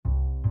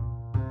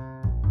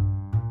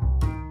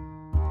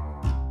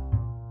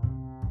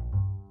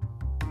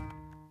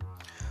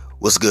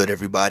What's good,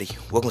 everybody?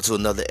 Welcome to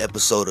another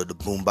episode of the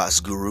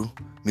Boombox Guru,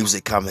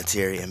 music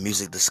commentary and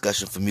music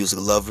discussion for music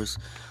lovers.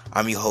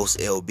 I'm your host,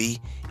 LB,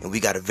 and we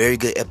got a very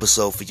good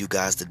episode for you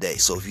guys today.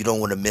 So if you don't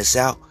want to miss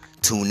out,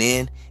 tune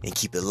in and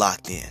keep it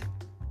locked in.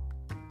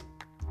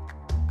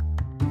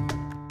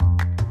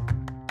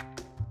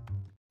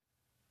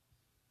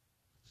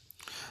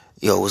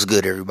 Yo, what's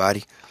good,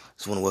 everybody?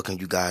 Just want to welcome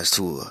you guys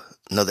to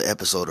another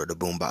episode of the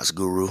Boombox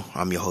Guru.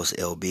 I'm your host,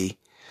 LB.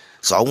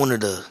 So I wanted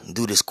to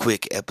do this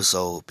quick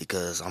episode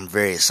because I'm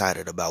very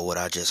excited about what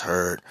I just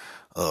heard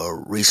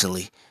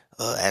recently.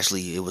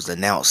 Actually, it was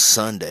announced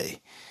Sunday,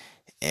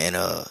 and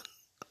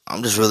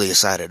I'm just really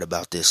excited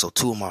about this. So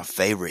two of my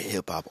favorite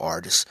hip-hop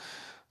artists,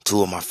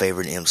 two of my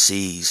favorite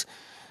MCs,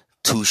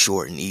 Too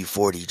Short and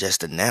E-40,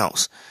 just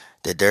announced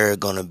that they're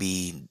going to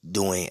be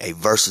doing a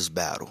versus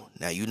battle.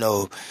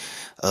 Now,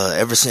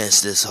 ever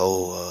since this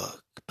whole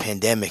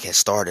pandemic has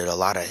started, a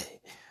lot of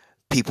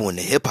people in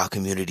the hip hop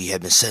community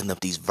have been setting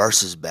up these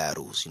versus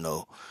battles,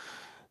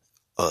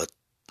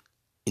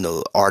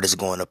 artists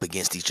going up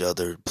against each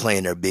other,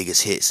 playing their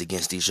biggest hits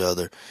against each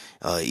other.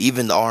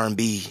 Even the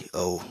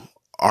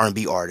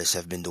R&B artists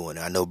have been doing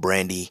it. I know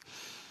Brandy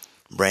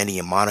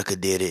and Monica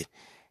did it,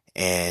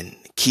 and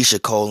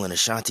Keisha Cole and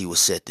Ashanti was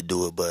set to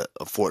do it, but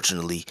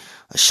unfortunately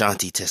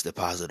Ashanti tested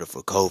positive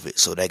for COVID,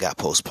 so that got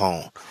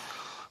postponed.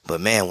 But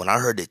man, when I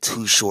heard that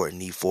Too Short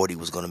and E-40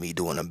 was going to be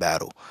doing a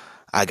battle,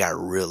 I got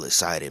real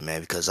excited,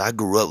 man, because I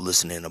grew up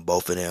listening to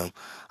both of them.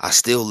 I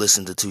still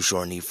listen to Too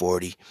Short and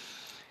E-40.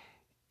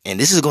 And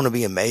this is going to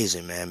be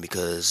amazing, man,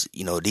 because,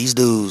 these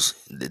dudes,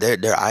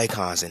 they're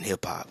icons in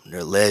hip hop.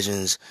 They're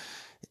legends.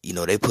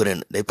 They put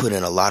in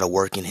a lot of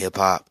work in hip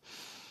hop.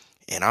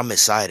 And I'm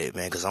excited,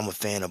 man, because I'm a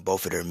fan of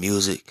both of their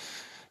music.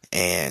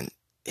 And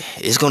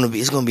it's going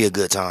to be a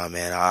good time,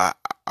 man.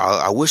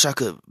 I wish I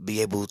could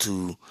be able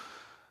to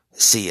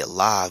see it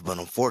live, but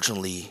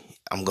unfortunately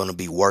I'm going to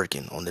be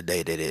working on the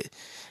day that it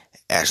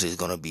actually is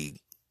going to be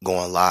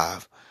going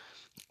live.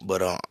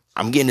 But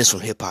I'm getting this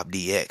from Hip Hop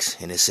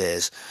DX, and it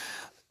says,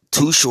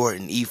 Too Short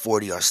and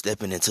E-40 are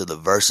stepping into the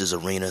Versus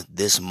arena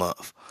this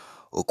month.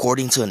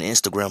 According to an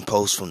Instagram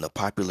post from the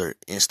popular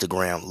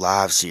Instagram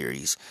live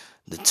series,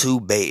 the two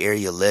Bay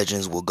Area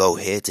legends will go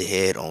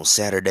head-to-head on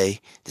Saturday,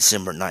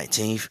 December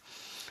 19th,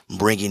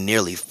 bringing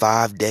nearly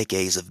 5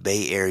 decades of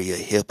Bay Area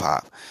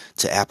hip-hop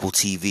to Apple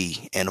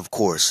TV and, of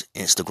course,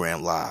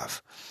 Instagram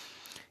Live.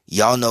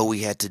 Y'all know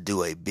we had to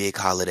do a big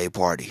holiday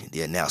party,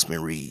 the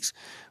announcement reads.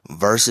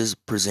 Versus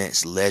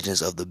presents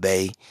Legends of the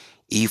Bay,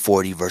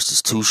 E-40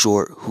 versus Too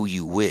Short, Who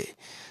You With.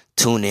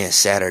 Tune in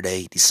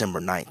Saturday,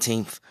 December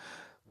 19th,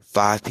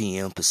 5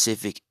 p.m.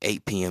 Pacific,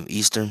 8 p.m.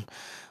 Eastern.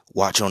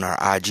 Watch on our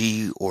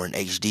IG or in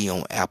HD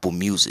on Apple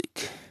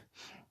Music.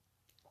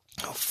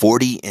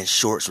 40 and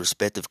Short's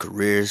respective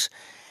careers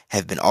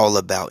have been all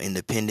about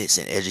independence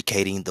and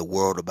educating the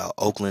world about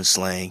Oakland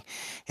slang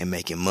and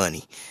making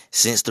money.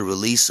 Since the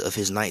release of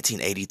his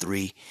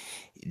 1983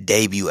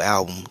 debut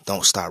album,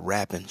 Don't Stop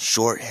Rapping,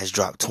 Short has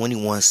dropped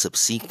 21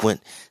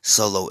 subsequent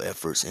solo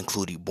efforts,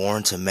 including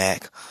Born to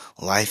Mac,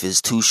 Life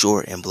is Too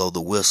Short, and Blow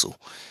the Whistle.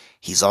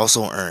 He's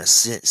also earned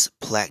 6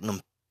 platinum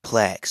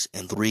plaques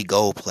and 3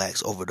 gold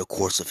plaques over the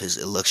course of his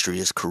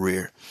illustrious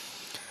career.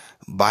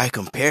 By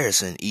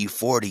comparison,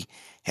 E-40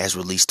 has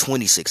released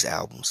 26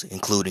 albums,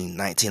 including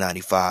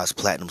 1995's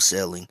platinum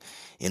selling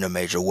In a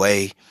Major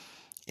Way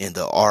and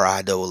the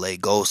RIAA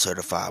Gold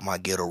Certified My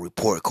Ghetto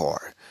Report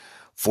Card.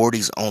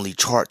 40's only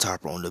chart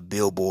topper on the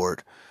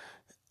Billboard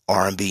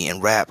R&B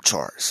and rap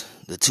charts.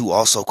 The two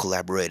also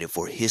collaborated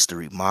for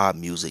History Mob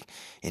Music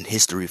and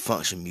History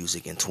Function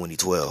Music in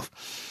 2012.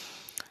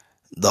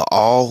 The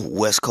all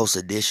West Coast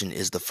edition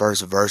is the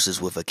first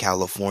versus with a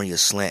California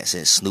slant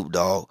since Snoop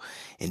Dogg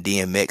and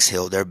DMX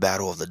held their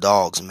Battle of the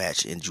Dogs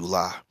match in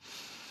July.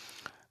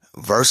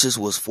 Versus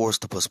was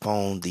forced to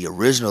postpone the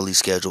originally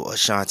scheduled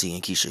Ashanti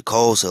and Keisha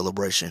Cole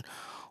celebration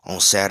on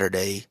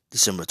Saturday,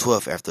 December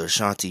 12th, after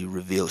Ashanti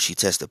revealed she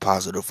tested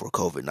positive for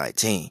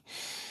COVID-19.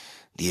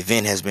 The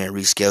event has been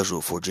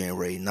rescheduled for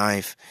January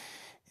 9th,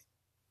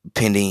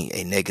 pending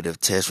a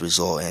negative test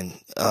result, and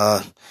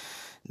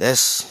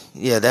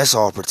that's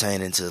all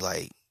pertaining to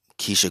like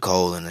Keisha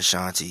Cole and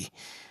Ashanti.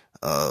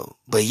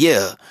 But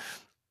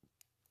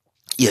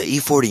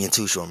E-40 and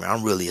Too Short, man,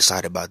 I'm really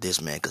excited about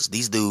this, man, because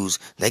these dudes,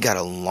 they got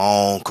a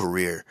long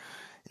career.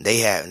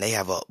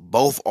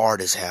 Both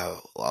artists have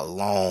a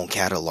long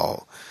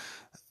catalog.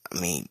 I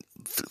mean,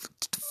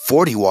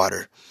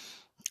 E-40,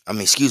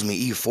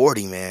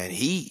 man,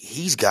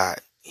 he's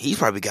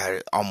probably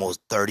got almost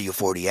 30 or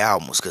 40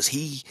 albums, because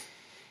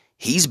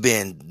he's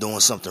been doing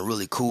something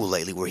really cool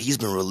lately where he's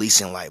been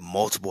releasing like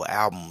multiple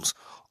albums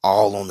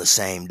all on the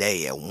same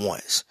day at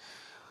once.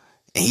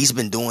 And he's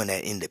been doing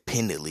that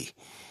independently.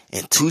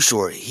 And Too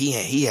Short,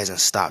 he hasn't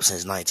stopped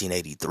since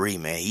 1983,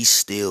 man. He's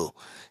still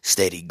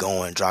steady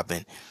going,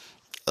 dropping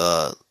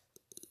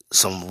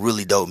some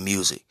really dope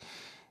music.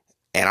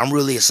 And I'm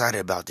really excited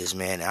about this,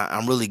 man.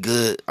 I'm really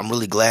glad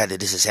that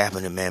this is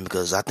happening, man,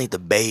 because I think the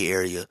Bay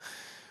Area,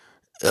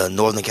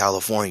 Northern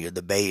California,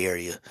 the Bay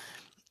Area,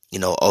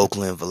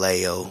 Oakland,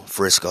 Vallejo,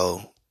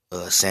 Frisco,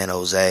 San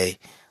Jose,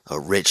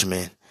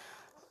 Richmond,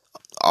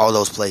 all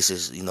those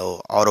places,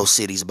 all those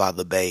cities by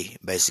the bay,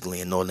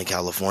 basically in Northern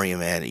California,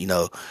 man,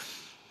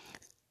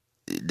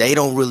 they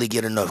don't really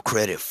get enough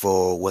credit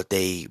for what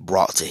they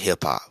brought to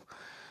hip hop.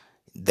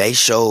 They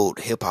showed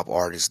hip hop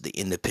artists the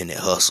independent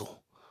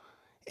hustle.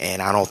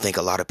 And I don't think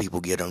a lot of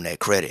people give them that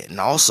credit. And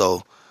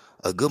also,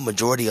 a good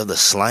majority of the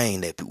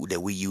slang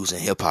that we use in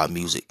hip hop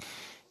music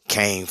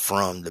came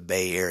from the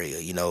Bay Area.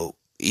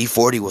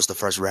 E-40 was the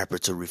first rapper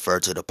to refer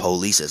to the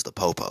police as the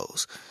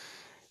popos.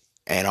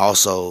 And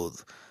also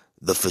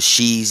the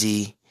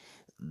fashizi,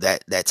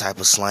 that type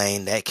of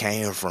slang, that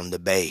came from the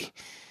Bay.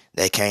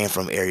 That came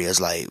from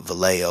areas like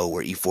Vallejo,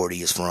 where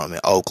E-40 is from,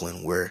 and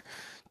Oakland, where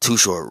Too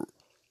Short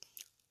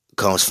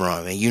comes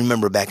from. And you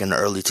remember back in the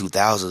early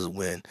 2000s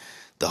when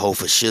the whole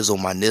for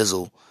shizzle my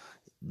nizzle,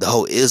 the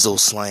whole Izzo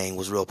slang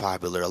was real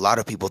popular. A lot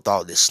of people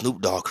thought that Snoop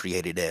Dogg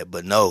created that,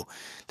 but no,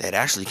 that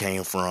actually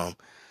came from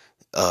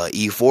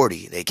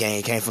E-40. They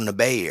came from the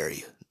Bay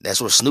Area.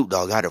 That's where Snoop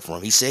Dogg got it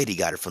from. He said he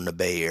got it from the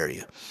Bay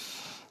Area.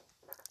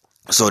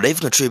 So they've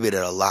contributed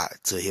a lot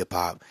to hip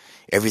hop,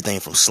 everything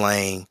from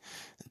slang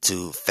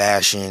to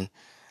fashion,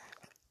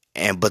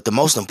 but the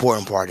most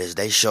important part is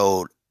they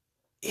showed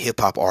hip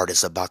hop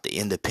artists about the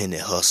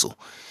independent hustle.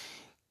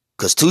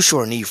 Cause Too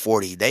Short and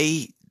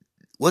E-40,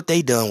 what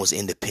they done was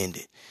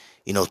independent.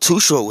 Too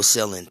Short was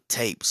selling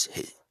tapes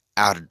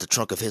out of the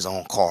trunk of his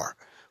own car,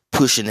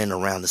 pushing in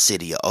around the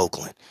city of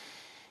Oakland.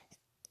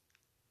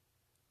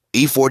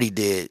 E-40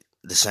 did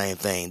the same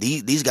thing.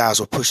 These guys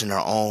were pushing their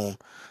own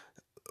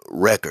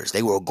records.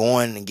 They were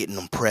going and getting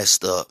them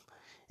pressed up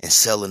and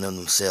selling them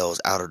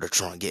themselves out of the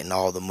trunk, getting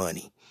all the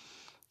money.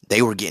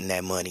 They were getting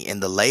that money,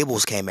 and the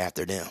labels came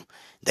after them.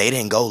 They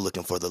didn't go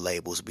looking for the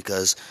labels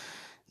because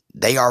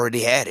they already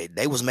had it.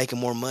 They was making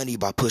more money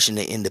by pushing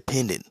the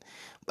independent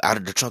out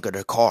of the trunk of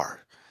their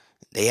car.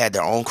 They had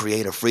their own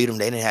creative freedom.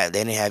 They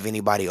didn't have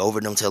anybody over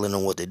them telling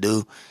them what to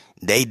do.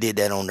 They did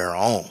that on their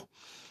own.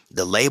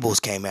 The labels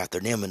came after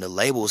them, and the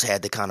labels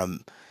had to kind of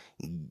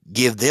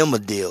give them a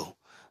deal.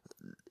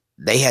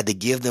 They had to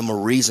give them a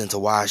reason to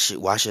why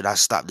should I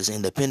stop this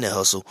independent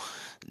hustle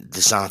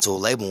to sign to a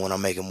label when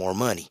I'm making more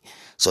money.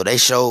 So they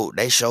showed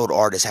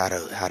artists how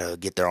to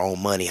get their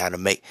own money, how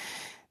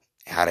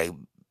to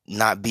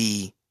not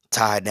be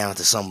tied down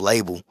to some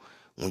label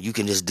when you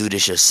can just do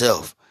this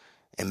yourself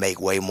and make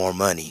way more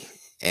money.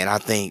 And I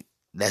think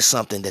that's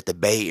something that the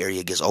Bay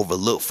Area gets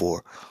overlooked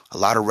for. A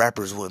lot of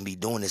rappers wouldn't be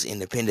doing this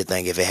independent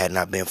thing if it had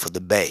not been for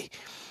the Bay.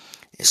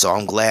 And so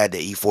I'm glad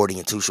that E-40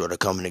 and Too Short are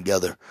coming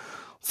together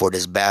for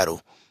this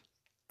battle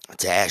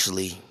to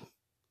actually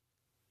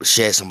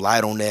shed some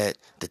light on that,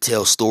 to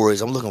tell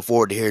stories. I'm looking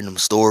forward to hearing them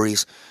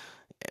stories,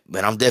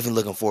 but I'm definitely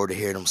looking forward to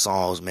hearing them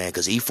songs, man,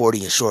 because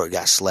E-40 and Short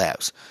got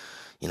slaps.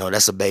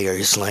 That's a Bay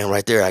Area slang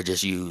right there I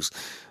just used.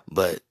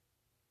 But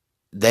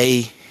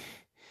they've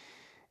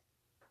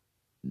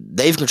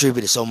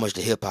contributed so much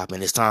to hip hop,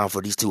 and it's time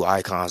for these two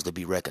icons to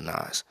be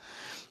recognized.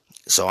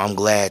 So I'm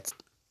glad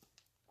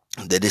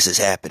that this is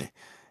happening.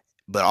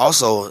 But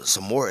also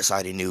some more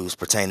exciting news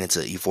pertaining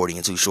to E-40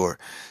 and Too Short.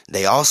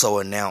 They also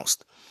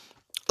announced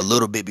a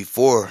little bit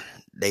before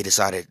they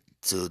decided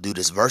to do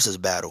this versus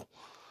battle.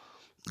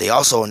 They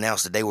also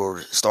announced that they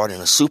were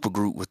starting a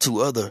supergroup with two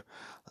other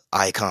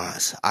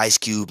icons, Ice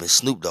Cube and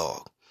Snoop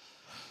Dogg.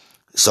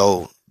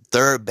 So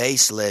third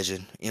base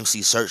legend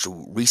MC Search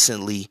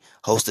recently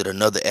hosted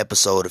another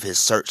episode of his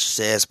Search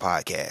Says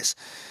podcast,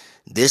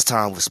 this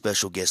time with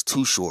special guest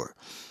Too Short.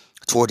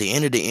 Toward the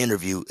end of the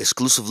interview,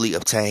 exclusively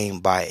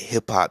obtained by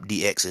Hip Hop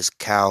DX's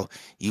Kyle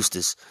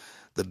Eustace,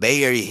 the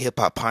Bay Area hip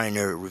hop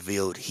pioneer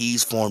revealed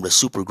he's formed a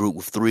supergroup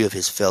with three of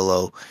his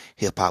fellow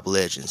hip hop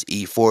legends,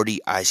 E-40,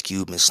 Ice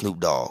Cube, and Snoop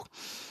Dogg.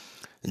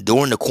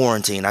 During the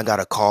quarantine, I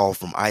got a call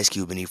from Ice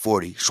Cube and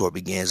E-40. Short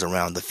begins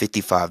around the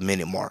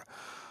 55-minute mark.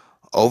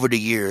 Over the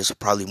years,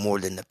 probably more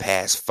than the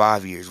past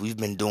 5 years, we've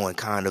been doing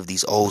kind of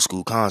these old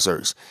school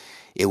concerts.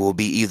 It will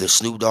be either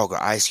Snoop Dogg or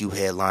Ice Cube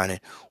headlining,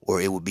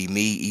 or it will be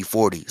me,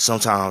 E-40.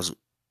 Sometimes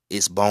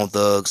it's Bone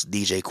Thugs,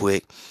 DJ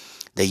Quick.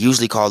 They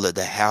usually call it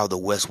the How the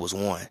West Was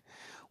Won,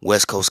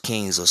 West Coast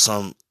Kings, or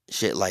some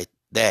shit like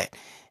that.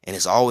 And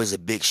it's always a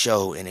big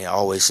show, and it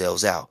always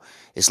sells out.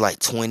 It's like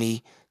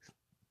 20,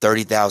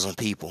 30,000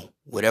 people.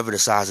 Whatever the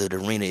size of the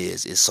arena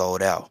is, it's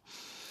sold out.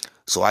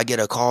 So I get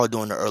a call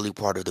during the early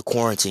part of the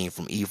quarantine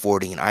from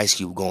E-40 and Ice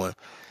Cube going,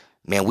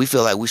 man, we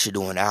feel like we should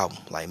do an album.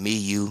 Like me,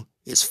 you,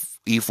 it's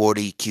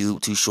E-40,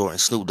 Cube, Too Short, and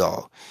Snoop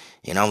Dogg.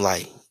 And I'm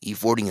like,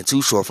 E-40 and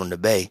Too Short from the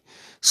Bay.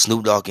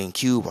 Snoop Dogg and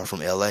Cube are from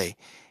LA.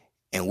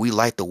 And we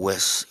like the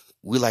West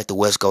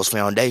Coast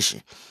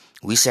Foundation.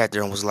 We sat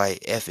there and was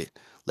like, F it,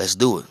 let's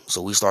do it.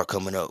 So we start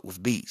coming up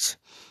with beats.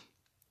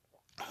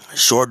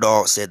 Short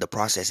Dog said the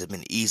process has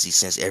been easy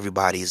since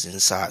everybody is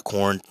inside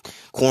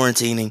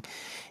quarantining,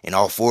 and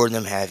all four of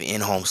them have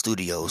in-home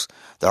studios.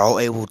 They're all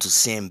able to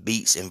send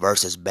beats and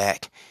verses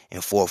back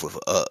and forth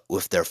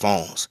with their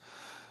phones.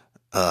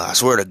 I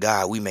swear to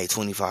God, we made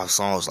 25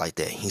 songs like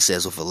that, he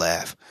says with a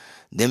laugh.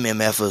 Them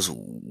MFers,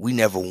 we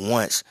never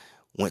once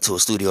went to a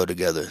studio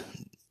together.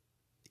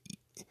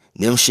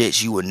 Them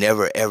shits you would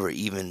never ever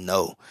even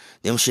know.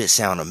 Them shits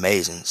sound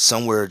amazing.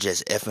 Somewhere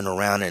just effing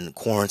around in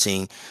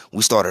quarantine,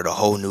 we started a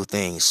whole new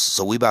thing.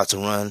 So we about to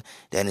run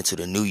that into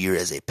the new year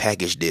as a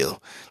package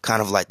deal.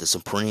 Kind of like the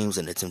Supremes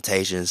and the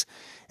Temptations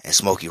and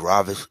Smokey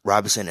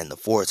Robinson and the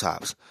Four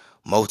Tops.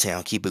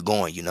 Motown, keep it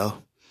going, you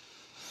know?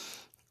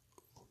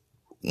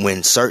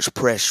 When Search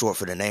pressed short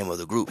for the name of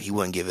the group, he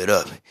wouldn't give it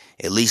up.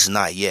 At least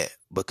not yet.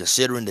 But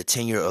considering the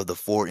tenure of the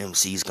four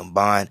MCs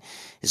combined,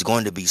 it's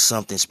going to be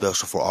something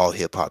special for all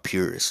hip-hop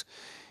purists.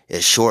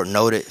 As short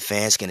noted,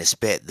 fans can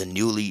expect the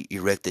newly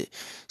erected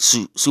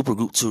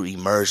supergroup to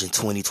emerge in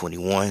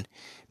 2021.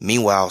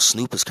 Meanwhile,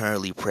 Snoop is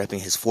currently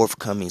prepping his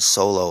forthcoming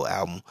solo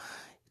album,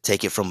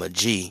 Take It From a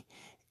G,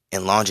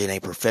 and launching a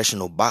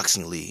professional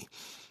boxing league.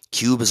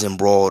 Cube is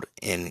embroiled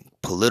in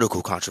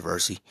political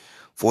controversy.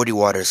 40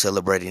 Water is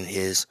celebrating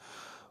his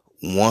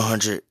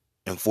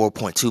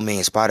 104.2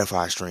 million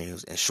Spotify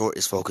streams, and Short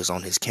is focused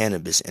on his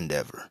cannabis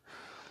endeavor.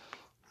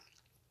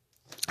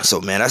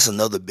 So, man,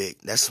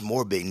 that's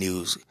more big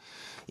news.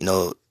 You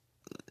know,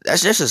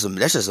 that's just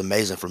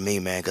amazing for me,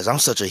 man, because I'm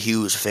such a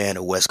huge fan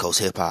of West Coast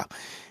hip hop,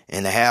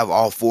 and to have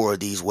all four of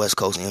these West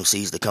Coast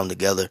MCs to come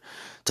together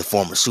to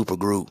form a super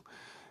group,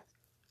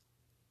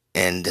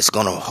 and it's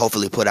gonna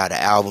hopefully put out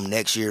an album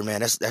next year, man.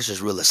 That's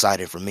just real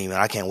exciting for me,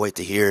 man. I can't wait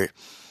to hear it.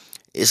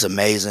 It's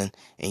amazing.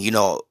 And, you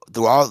know,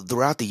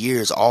 throughout the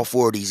years, all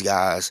four of these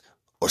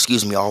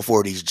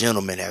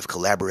gentlemen have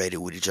collaborated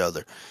with each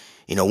other.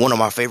 You know, one of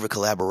my favorite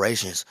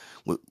collaborations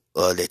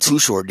that Too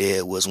Short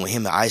did was when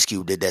him and Ice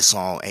Cube did that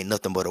song, Ain't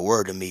Nothing But a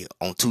Word to Me,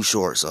 on Too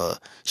Short's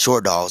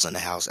Short Dogs in the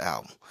House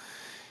album.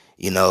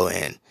 You know,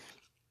 and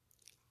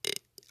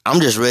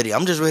I'm just ready.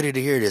 I'm just ready to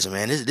hear this,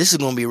 man. This is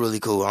gonna be really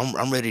cool.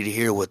 I'm ready to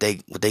hear what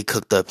they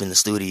cooked up in the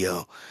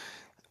studio.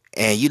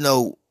 And, you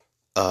know,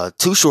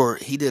 Too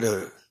Short,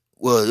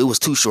 it was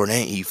Too Short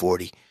and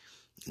E-40.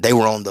 They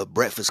were on the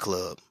Breakfast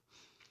Club,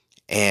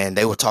 and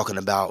they were talking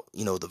about,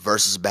 you know, the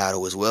versus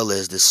battle as well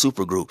as this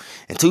super group.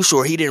 And Too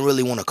Short, he didn't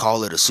really want to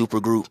call it a super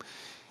group.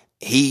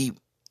 He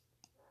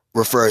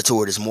referred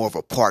to it as more of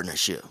a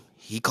partnership.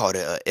 He called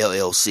it a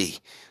LLC,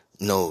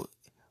 you know,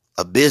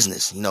 a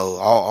business. You know,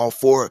 all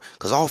four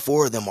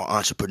of them are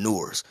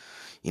entrepreneurs.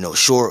 You know,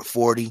 Short,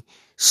 40,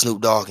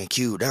 Snoop Dogg, and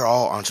Cube, they're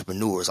all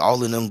entrepreneurs.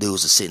 All of them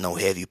dudes are sitting on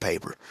heavy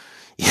paper.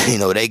 You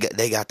know, they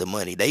got the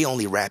money. They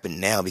only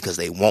rapping now because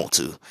they want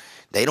to.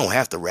 They don't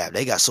have to rap.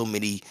 They got so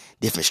many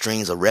different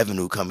streams of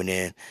revenue coming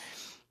in.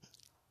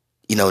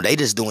 You know, they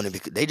just doing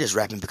it. They just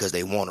rapping because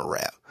they want to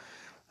rap.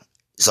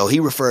 So he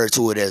referred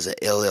to it as a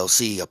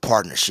LLC, a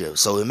partnership.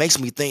 So it makes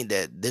me think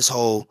that this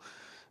whole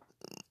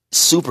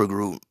super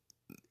group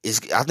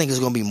I think there's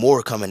going to be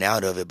more coming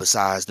out of it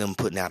besides them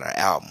putting out an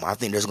album. I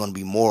think there's going to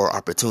be more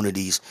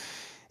opportunities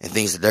and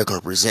things that they're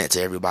going to present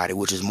to everybody,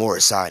 which is more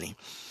exciting.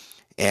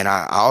 And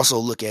I also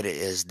look at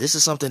it as this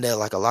is something that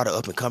like a lot of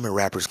up and coming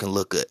rappers can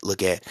look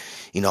at.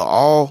 You know,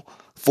 all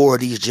four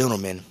of these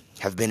gentlemen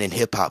have been in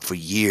hip hop for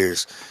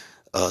years,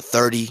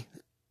 30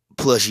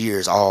 plus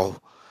years.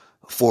 All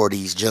four of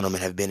these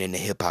gentlemen have been in the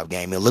hip hop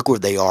game, and look where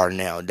they are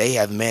now. They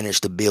have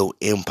managed to build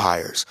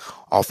empires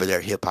off of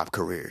their hip hop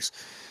careers.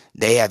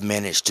 They have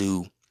managed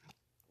to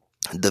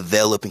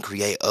develop and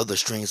create other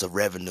streams of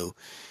revenue.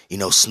 You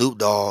know, Snoop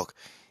Dogg,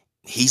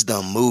 he's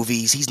done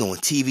movies, he's doing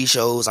TV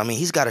shows. I mean,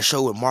 he's got a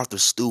show with Martha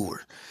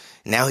Stewart.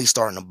 Now he's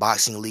starting a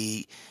boxing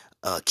league.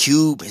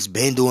 Cube has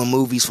been doing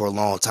movies for a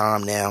long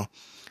time now.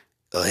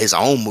 His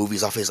own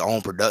movies off his own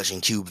production,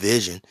 Cube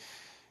Vision.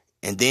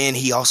 And then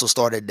he also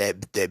started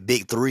that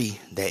Big Three,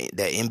 that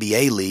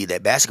NBA league,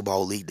 that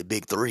basketball league, the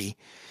Big Three.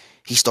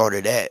 He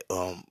started that.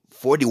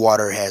 40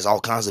 Water has all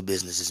kinds of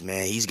businesses,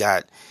 man. He's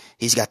got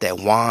that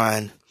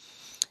wine,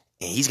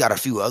 and he's got a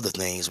few other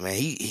things, man.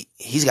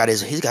 He's got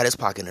his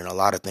pocket in a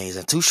lot of things.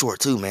 And Too Short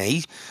too,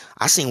 man.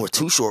 I seen where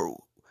Too Short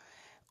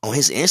on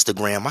his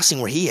Instagram, I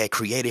seen where he had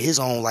created his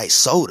own like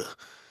soda.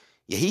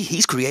 Yeah,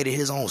 he's created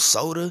his own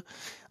soda.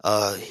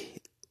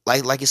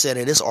 Like I said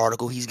in this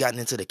article, he's gotten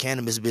into the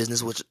cannabis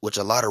business, which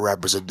a lot of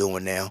rappers are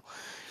doing now.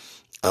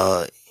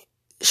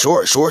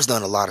 Short's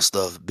done a lot of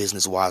stuff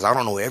business wise. I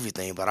don't know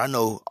everything, but I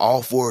know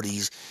all four of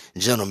these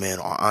gentlemen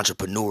are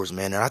entrepreneurs,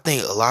 man. And I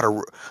think a lot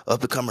of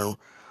up and coming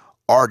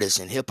artists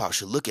in hip hop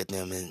should look at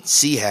them and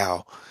see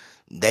how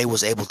they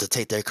was able to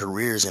take their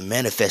careers and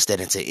manifest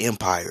that into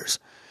empires.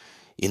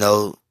 You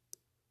know,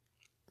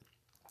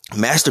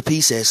 Master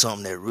P said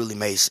something that really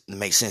makes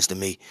sense to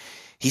me.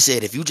 He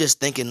said, if you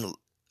just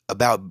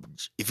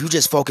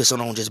focus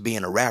on just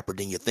being a rapper,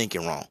 then you're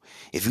thinking wrong.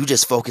 If you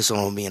just focus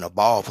on being a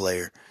ball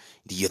player,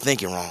 then you're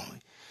thinking wrong.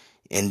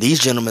 And these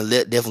gentlemen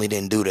definitely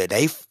didn't do that.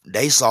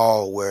 They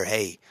saw where,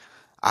 hey,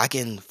 I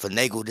can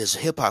finagle this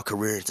hip hop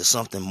career into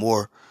something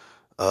more.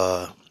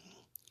 I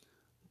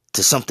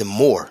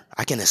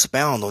can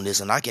expound on this,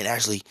 and I can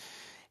actually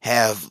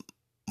have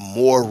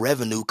more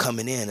revenue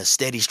coming in, a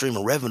steady stream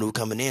of revenue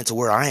coming in, to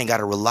where I ain't got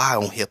to rely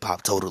on hip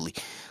hop totally.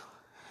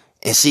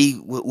 And see,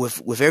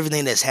 with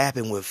everything that's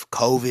happened with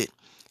COVID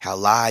how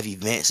live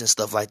events and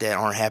stuff like that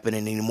aren't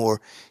happening anymore.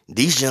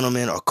 These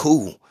gentlemen are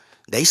cool.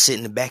 They sit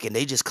in the back and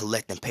they just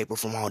collecting paper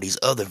from all these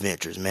other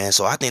ventures, man.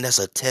 So I think that's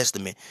a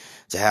testament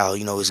to how,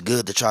 it's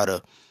good to try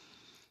to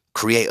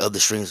create other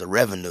streams of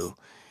revenue.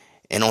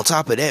 And on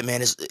top of that,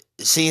 man, it's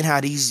seeing how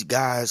these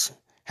guys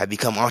have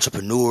become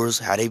entrepreneurs,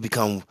 how they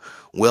become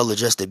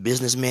well-adjusted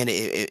businessmen.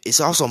 It's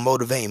also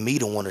motivating me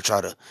to want to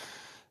try to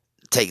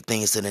take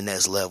things to the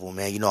next level,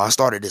 man. I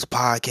started this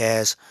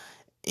podcast,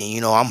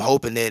 and, I'm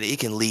hoping that it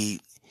can lead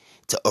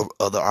to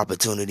other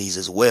opportunities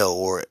as well,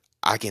 or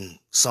I can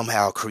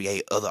somehow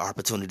create other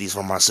opportunities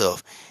for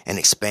myself and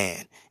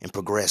expand and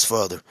progress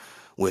further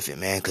with it,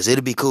 man, because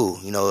it'll be cool.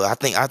 I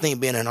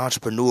think being an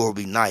entrepreneur would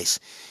be nice,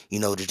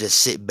 to just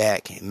sit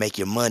back and make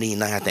your money and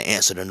not have to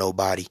answer to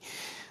nobody.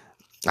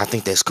 I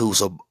think that's cool.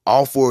 So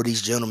all four of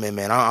these gentlemen,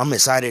 man, I'm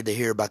excited to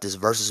hear about this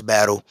versus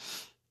battle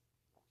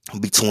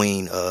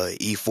between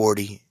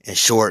E-40 and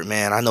Short,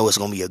 man. I know it's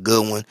going to be a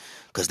good one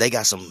because they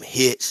got some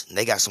hits.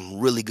 They got some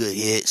really good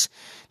hits.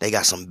 They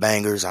got some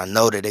bangers. I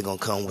know that they're going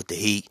to come with the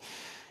heat.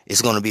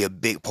 It's going to be a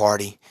big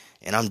party,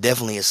 and I'm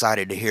definitely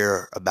excited to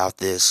hear about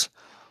this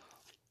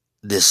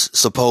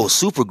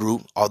supposed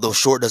supergroup. Although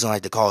Short doesn't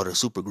like to call it a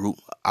supergroup,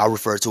 I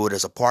refer to it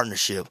as a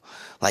partnership,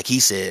 like he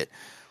said.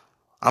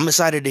 I'm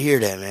excited to hear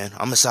that, man.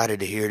 I'm excited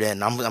to hear that,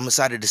 and I'm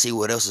excited to see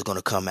what else is going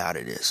to come out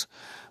of this.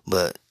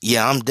 But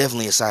yeah, I'm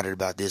definitely excited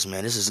about this,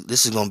 man. This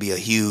is going to be a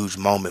huge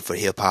moment for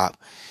hip hop.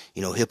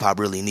 Hip hop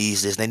really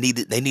needs this. They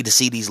need to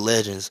see these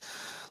legends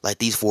like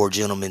these four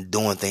gentlemen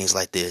doing things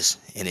like this,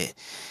 and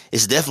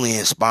it's definitely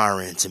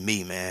inspiring to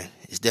me, man.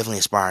 It's definitely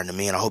inspiring to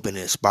me, and I hope it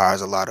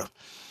inspires a lot of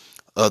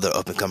other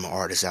up and coming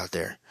artists out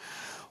there.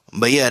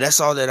 But yeah, that's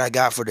all that I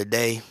got for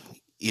today.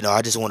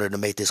 I just wanted to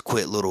make this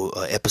quick little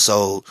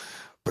episode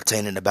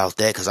pertaining about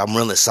that, because I'm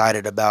real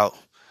excited about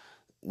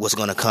what's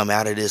going to come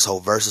out of this whole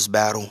versus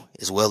battle,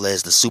 as well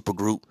as the super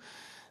group.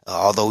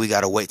 Although we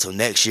got to wait till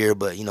next year,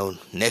 but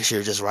next year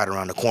is just right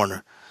around the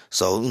corner.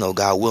 So,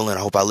 God willing,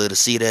 I hope I live to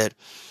see that.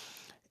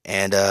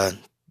 And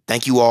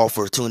thank you all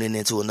for tuning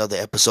into another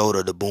episode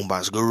of the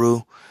Boombox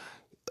Guru.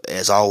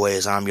 As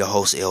always, I'm your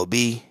host,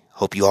 LB.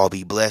 Hope you all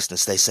be blessed and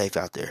stay safe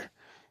out there.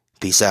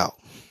 Peace out.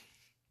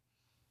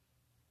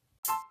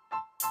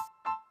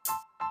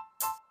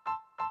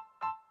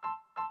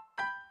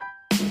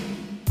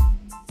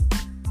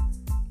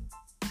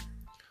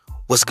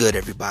 What's good,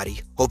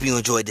 everybody? Hope you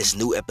enjoyed this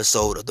new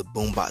episode of the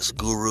Boombox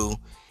Guru.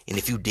 And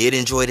if you did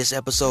enjoy this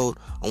episode,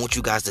 I want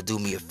you guys to do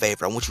me a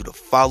favor. I want you to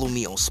follow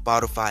me on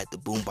Spotify at the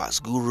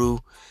Boombox Guru.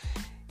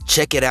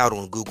 Check it out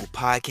on Google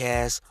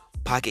Podcasts,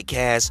 Pocket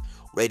Casts,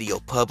 Radio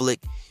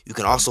Public. You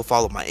can also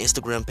follow my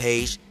Instagram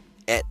page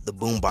at the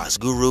Boombox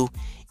Guru.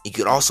 You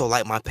can also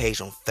like my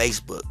page on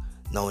Facebook,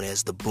 known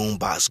as the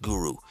Boombox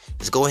Guru.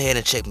 Just go ahead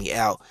and check me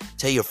out.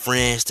 Tell your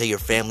friends, tell your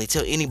family,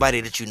 tell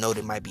anybody that you know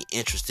that might be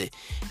interested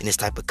in this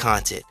type of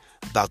content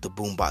about the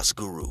Boombox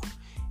Guru.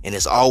 And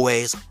as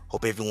always,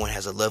 hope everyone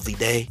has a lovely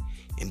day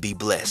and be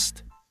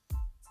blessed.